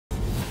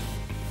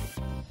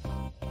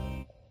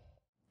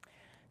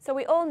So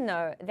we all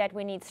know that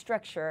we need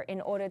structure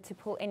in order to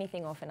pull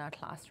anything off in our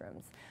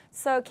classrooms.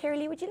 So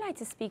Carrie, would you like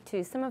to speak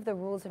to some of the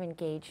rules of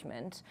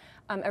engagement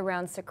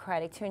around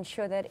Socratic to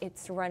ensure that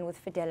it's run with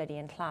fidelity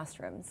in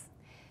classrooms?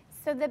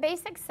 So the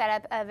basic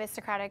setup of a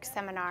Socratic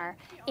seminar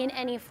in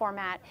any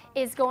format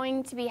is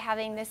going to be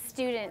having the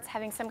students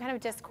having some kind of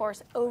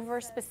discourse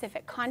over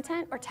specific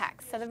content or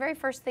text. So the very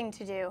first thing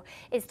to do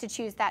is to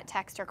choose that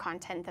text or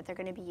content that they're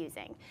going to be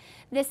using.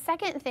 The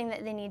second thing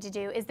that they need to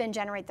do is then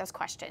generate those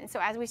questions. So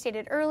as we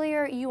stated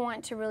earlier, you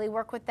want to really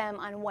work with them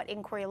on what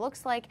inquiry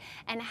looks like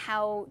and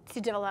how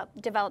to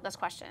develop those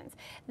questions.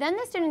 Then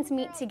the students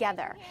meet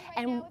together,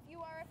 and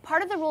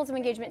part of the rules of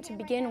engagement to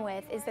begin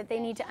with is that they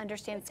need to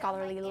understand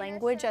scholarly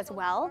language as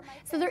well.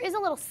 So there is a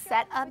little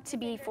setup to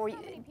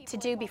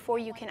do before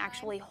you can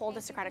actually hold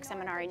a Socratic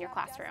seminar in your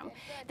classroom.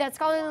 That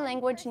scholarly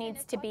language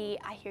needs to be,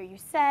 I hear you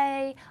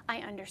say, I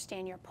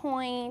understand your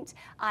point,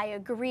 I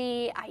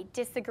agree, I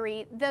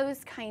disagree,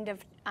 those kind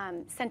of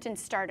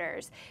sentence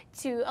starters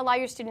to allow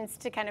your students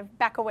to kind of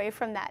back away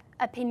from that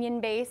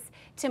opinion base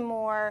to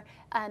more,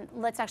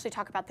 let's actually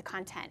talk about the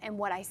content and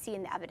what I see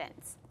in the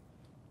evidence.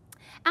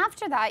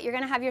 After that, you're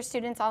going to have your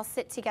students all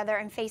sit together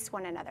and face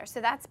one another. So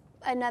that's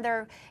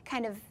another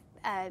kind of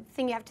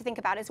thing you have to think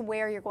about, is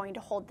where you're going to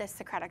hold this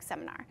Socratic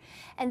seminar.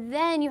 And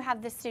then you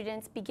have the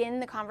students begin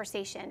the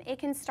conversation. It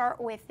can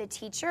start with the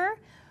teacher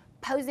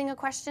posing a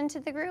question to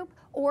the group,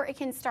 or it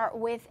can start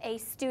with a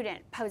student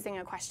posing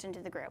a question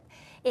to the group.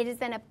 It is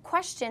then a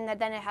question that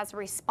then it has a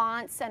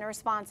response and a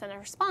response and a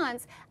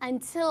response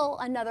until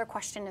another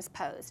question is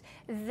posed.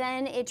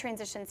 Then it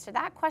transitions to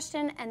that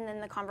question, and then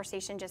the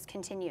conversation just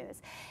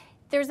continues.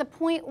 There's a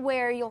point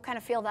where you'll kind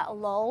of feel that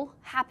lull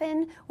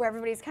happen, where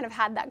everybody's kind of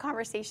had that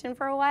conversation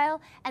for a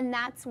while, and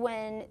that's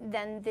when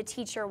then the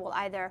teacher will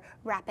either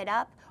wrap it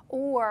up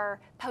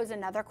or pose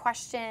another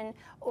question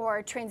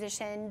or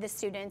transition the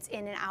students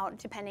in and out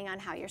depending on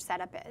how your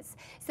setup is.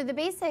 So the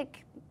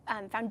basic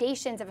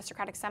foundations of a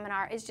Socratic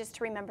seminar is just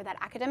to remember that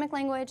academic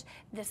language,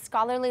 the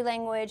scholarly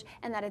language,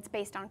 and that it's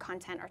based on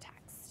content or text.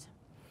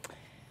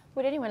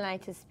 Would anyone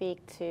like to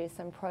speak to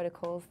some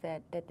protocols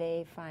that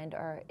they find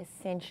are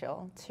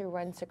essential to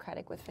run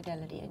Socratic with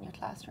fidelity in your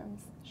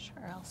classrooms?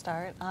 Sure, I'll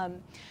start.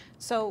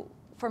 So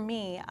for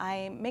me,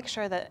 I make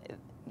sure that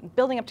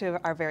building up to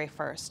our very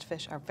first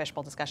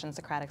fishbowl discussion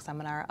Socratic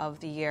seminar of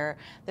the year,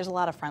 there's a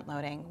lot of front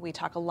loading. We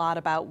talk a lot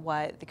about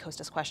what the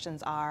COSTUS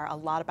questions are, a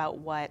lot about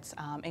what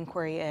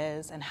inquiry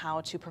is, and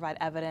how to provide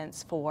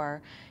evidence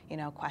for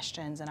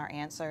questions and our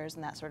answers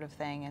and that sort of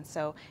thing. And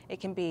so it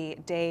can be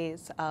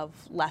days of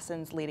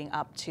lessons leading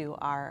up to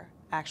our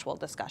actual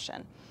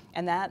discussion.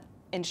 And that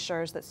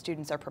ensures that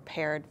students are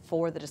prepared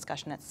for the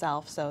discussion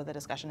itself, so the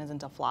discussion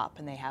isn't a flop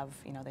and they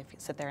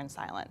sit there in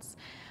silence.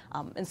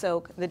 And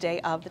so the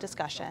day of the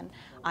discussion,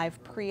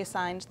 I've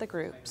pre-assigned the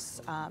groups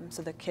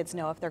so the kids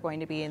know if they're going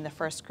to be in the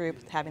first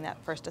group having that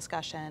first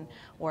discussion,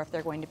 or if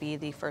they're going to be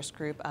the first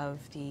group of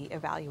the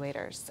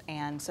evaluators.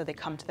 And so they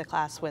come to the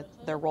class with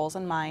their roles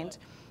in mind,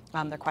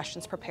 their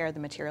questions prepared,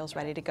 the materials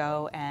ready to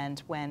go,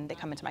 and when they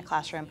come into my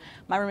classroom,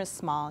 my room is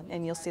small,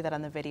 and you'll see that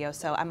on the video,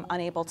 so I'm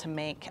unable to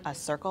make a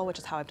circle, which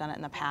is how I've done it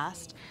in the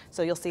past.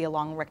 So you'll see a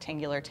long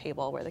rectangular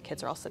table where the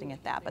kids are all sitting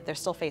at that, but they're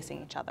still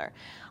facing each other.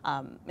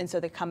 And so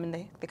they come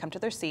to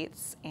their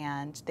seats,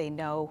 and they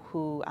know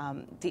who,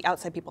 the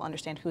outside people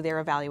understand who they're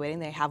evaluating.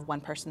 They have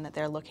one person that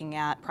they're looking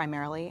at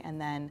primarily, and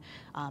then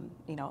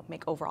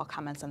make overall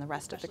comments on the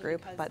rest of the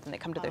group. But then they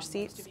come to their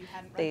seats,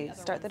 they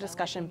start the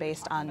discussion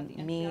based on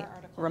me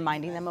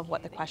reminding them of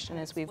what the question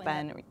is we've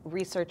been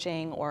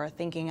researching or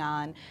thinking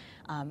on,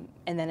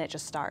 and then it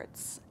just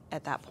starts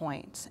at that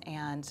point.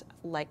 And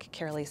like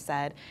Carolee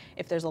said,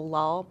 if there's a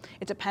lull,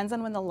 it depends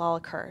on when the lull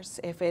occurs.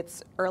 If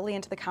it's early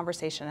into the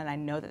conversation and I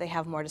know that they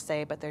have more to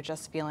say, but they're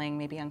just feeling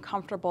maybe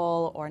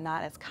uncomfortable or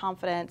not as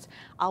confident,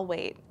 I'll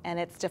wait. And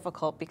it's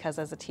difficult because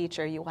as a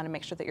teacher, you want to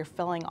make sure that you're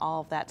filling all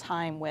of that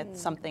time with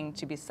something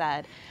to be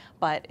said.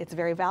 But it's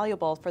very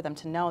valuable for them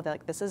to know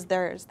that this is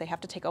theirs. They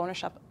have to take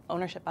ownership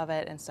of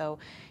it. And so,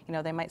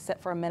 they might sit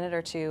for a minute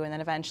or two, and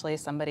then eventually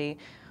somebody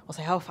will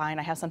say, oh, fine,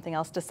 I have something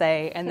else to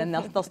say, and then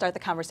they'll start the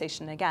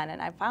conversation again.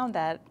 And I found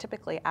that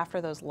typically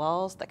after those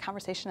lulls, the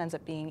conversation ends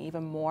up being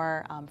even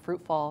more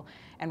fruitful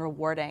and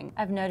rewarding.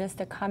 I've noticed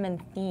a common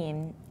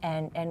theme,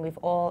 and we've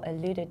all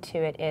alluded to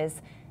it,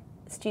 is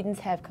students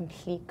have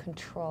complete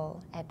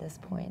control at this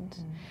point.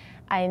 Mm-hmm.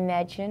 I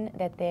imagine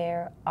that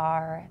there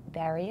are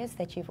barriers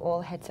that you've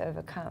all had to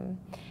overcome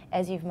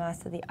as you've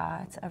mastered the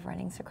art of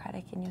running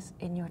Socratic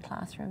in your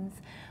classrooms.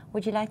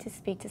 Would you like to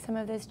speak to some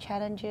of those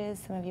challenges,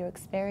 some of your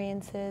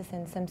experiences,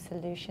 and some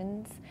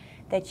solutions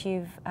that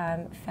you've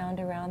found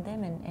around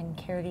them, and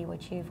Carolee,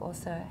 what you've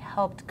also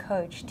helped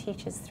coach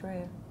teachers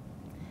through?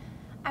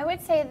 I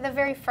would say the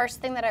very first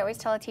thing that I always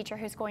tell a teacher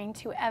who's going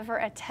to ever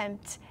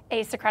attempt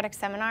a Socratic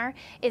seminar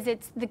is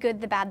it's the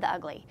good, the bad, the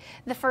ugly.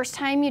 The first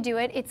time you do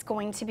it, it's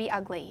going to be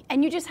ugly.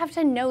 And you just have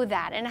to know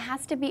that, and it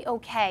has to be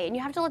okay. And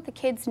you have to let the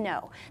kids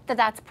know that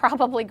that's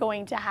probably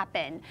going to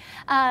happen.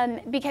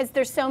 Because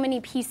there's so many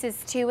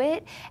pieces to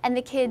it, and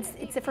the kids,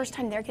 it's the first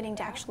time they're getting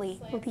to actually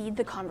lead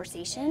the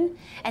conversation.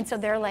 And so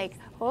they're like,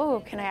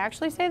 oh, can I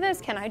actually say this?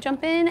 Can I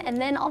jump in? And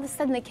then all of a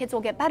sudden the kids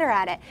will get better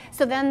at it.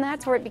 So then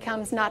that's where it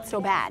becomes not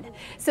so bad.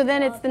 So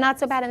then it's the not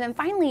so bad, and then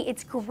finally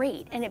it's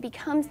great, and it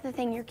becomes the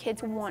thing your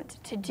kids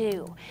want to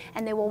do,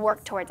 and they will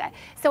work towards that.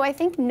 So I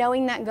think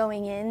knowing that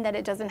going in, that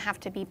it doesn't have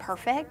to be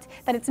perfect,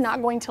 that it's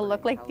not going to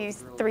look like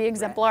these 3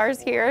 exemplars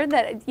here,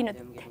 that, you know,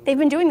 they've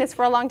been doing this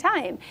for a long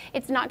time.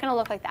 It's not going to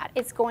look like that.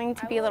 It's going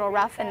to be a little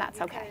rough, and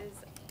that's okay.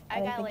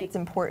 And I think it's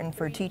important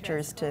for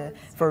teachers to,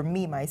 for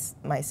me,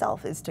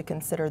 myself, is to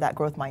consider that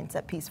growth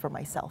mindset piece for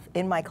myself.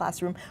 In my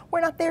classroom,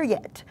 we're not there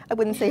yet. I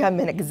wouldn't say I'm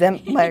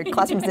my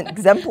classroom's an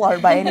exemplar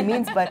by any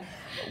means, but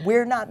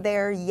we're not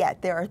there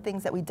yet. There are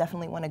things that we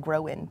definitely want to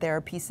grow in. There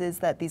are pieces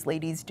that these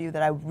ladies do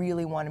that I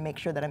really want to make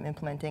sure that I'm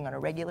implementing on a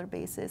regular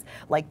basis,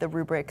 like the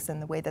rubrics and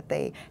the way that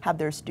they have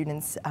their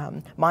students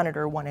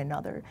monitor one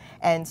another.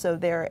 And so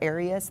there are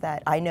areas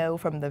that I know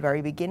from the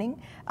very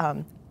beginning,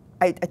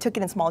 I took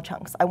it in small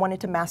chunks. I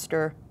wanted to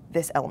master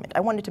this element.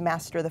 I wanted to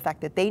master the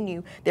fact that they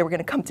knew they were going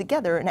to come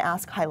together and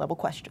ask high-level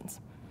questions.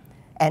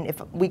 And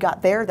if we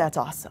got there, that's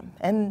awesome.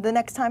 And the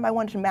next time I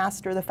wanted to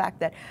master the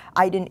fact that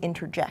I didn't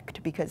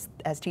interject, because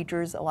as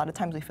teachers, a lot of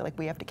times we feel like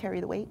we have to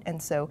carry the weight.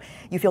 And so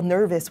you feel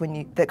nervous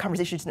when the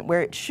conversation isn't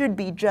where it should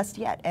be just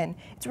yet. And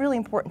it's really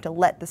important to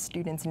let the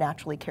students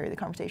naturally carry the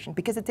conversation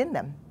because it's in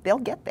them. They'll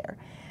get there.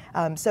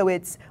 So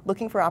it's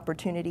looking for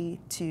opportunity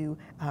to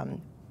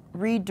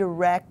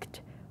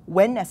redirect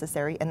when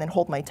necessary, and then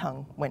hold my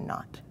tongue when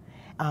not.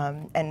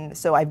 And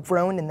so I've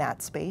grown in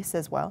that space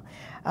as well.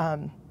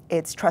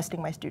 It's trusting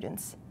my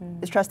students.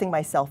 It's trusting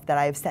myself that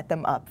I've set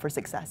them up for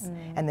success,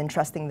 and then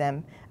trusting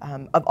them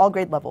of all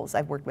grade levels.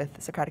 I've worked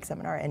with Socratic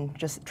Seminar, and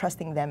just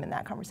trusting them in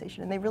that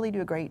conversation, and they really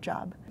do a great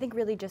job. I think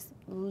really just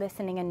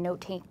listening and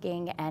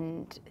note-taking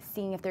and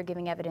seeing if they're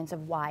giving evidence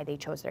of why they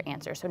chose their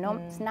answer. So no,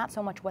 it's not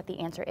so much what the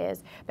answer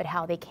is, but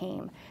how they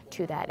came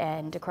to that.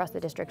 And across the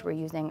district, we're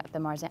using the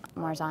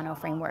Marzano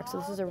framework. So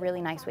this is a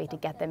really nice way to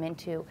get them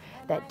into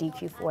that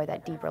DQ4,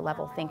 that deeper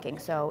level thinking.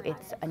 So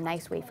it's a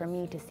nice way for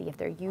me to see if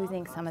they're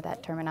using some of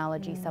that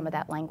terminology, some of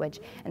that language,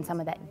 and some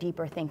of that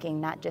deeper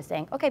thinking, not just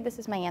saying, okay, this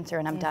is my answer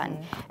and I'm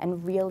done,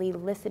 and really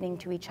listening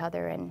to each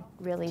other and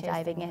really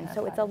diving in.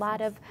 So it's a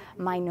lot of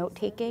my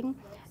note-taking,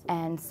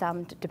 and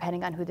some,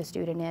 depending on who the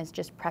student is,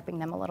 just prepping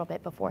them a little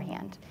bit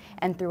beforehand.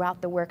 And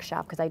throughout the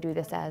workshop, because I do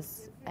this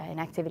as an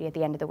activity at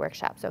the end of the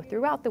workshop, so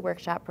throughout the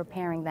workshop,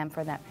 preparing them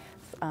for that,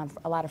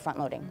 a lot of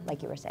front-loading,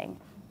 like you were saying.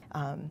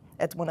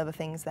 It's one of the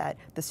things that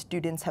the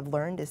students have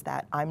learned, is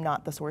that I'm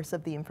not the source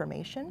of the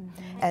information.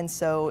 And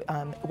so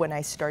when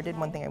I started,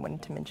 one thing I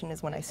wanted to mention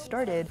is when I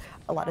started,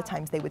 a lot of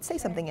times they would say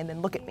something and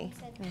then look at me.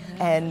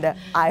 And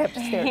I have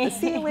to stare at the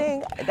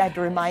ceiling. I have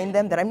to remind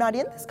them that I'm not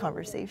in this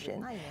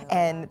conversation.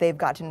 And they've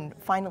gotten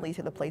finally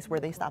to the place where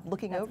they stop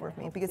looking over at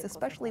me, because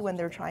especially when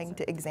they're trying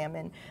to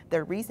examine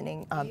their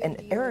reasoning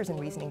and errors in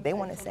reasoning, they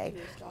want to say,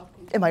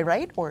 am I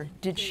right? Or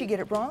did she get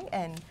it wrong?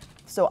 And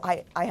so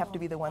I have to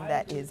be the one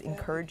that is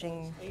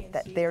encouraging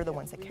that they're the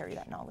ones that carry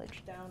that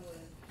knowledge.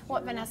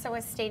 What Vanessa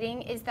was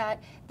stating is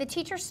that the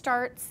teacher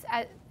starts,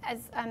 as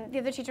the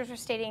other teachers were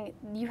stating,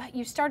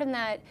 you start in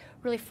that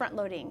really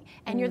front-loading,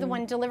 and you're the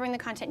one delivering the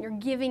content, you're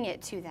giving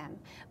it to them.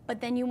 But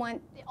then you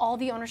want all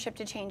the ownership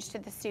to change to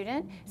the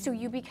student, so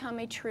you become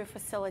a true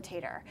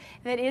facilitator.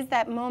 That is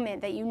that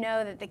moment that you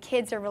know that the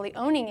kids are really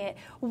owning it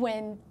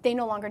when they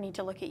no longer need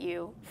to look at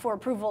you for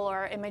approval,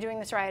 or am I doing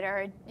this right,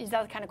 or is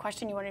that the kind of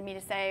question you wanted me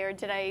to say, or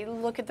did I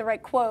look at the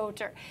right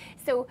quote? Or,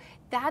 so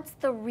that's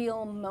the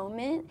real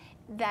moment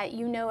that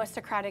you know a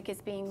Socratic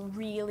is being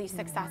really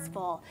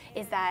successful,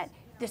 is that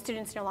the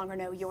students no longer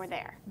know you're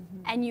there.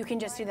 And you can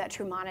just do that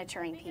true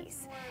monitoring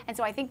piece. And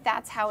so I think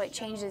that's how it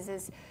changes,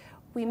 is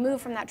we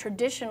move from that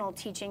traditional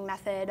teaching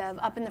method of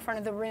up in the front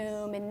of the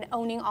room and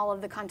owning all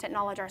of the content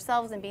knowledge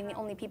ourselves and being the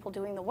only people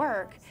doing the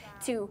work,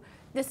 to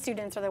the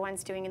students are the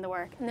ones doing the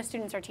work, and the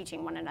students are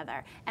teaching one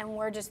another, and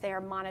we're just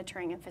there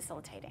monitoring and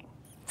facilitating.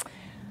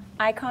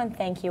 I can't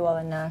thank you all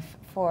enough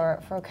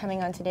for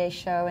coming on today's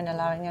show and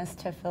allowing us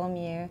to film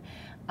you.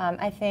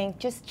 I think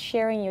just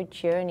sharing your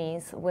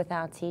journeys with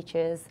our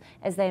teachers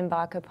as they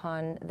embark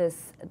upon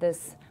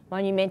this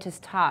monumentous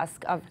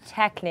task of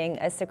tackling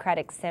a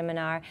Socratic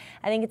seminar.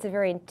 I think it's a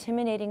very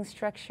intimidating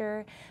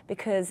structure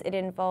because it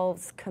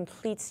involves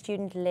complete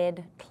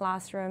student-led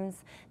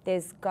classrooms.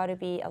 There's got to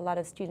be a lot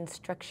of student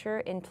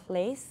structure in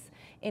place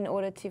in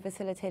order to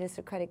facilitate a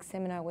Socratic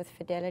seminar with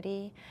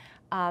fidelity.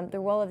 The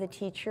role of the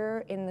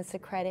teacher in the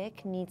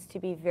Socratic needs to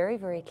be very,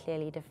 very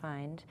clearly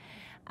defined.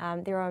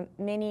 There are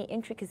many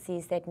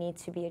intricacies that need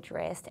to be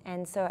addressed,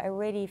 and so I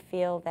really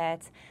feel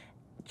that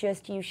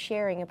just you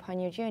sharing upon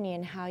your journey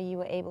and how you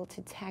were able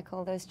to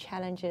tackle those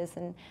challenges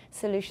and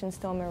solution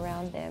storm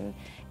around them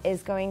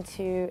is going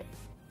to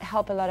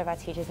help a lot of our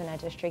teachers in our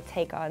district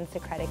take on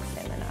Socratic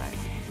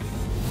Seminar.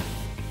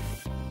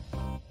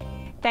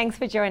 Thanks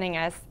for joining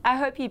us. I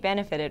hope you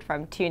benefited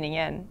from tuning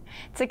in.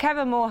 To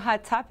cover more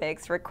hot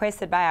topics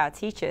requested by our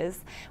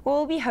teachers,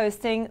 we'll be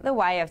hosting the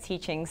Why of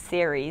Teaching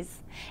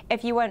series.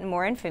 If you want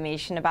more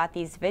information about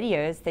these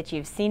videos that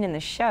you've seen in the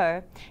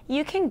show,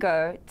 you can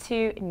go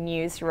to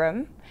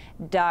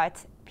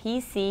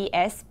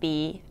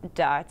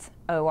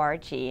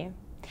newsroom.pcsb.org.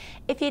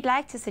 If you'd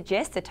like to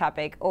suggest a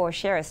topic or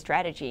share a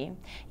strategy,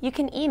 you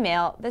can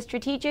email the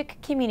Strategic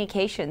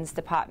Communications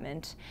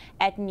Department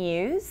at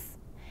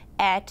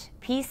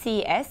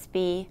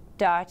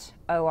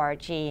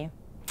news@pcsb.org.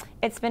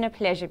 It's been a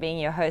pleasure being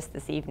your host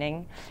this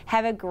evening.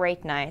 Have a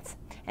great night.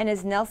 And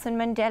as Nelson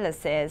Mandela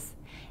says,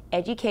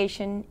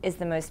 education is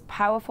the most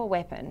powerful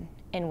weapon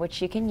in which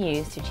you can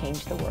use to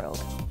change the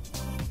world.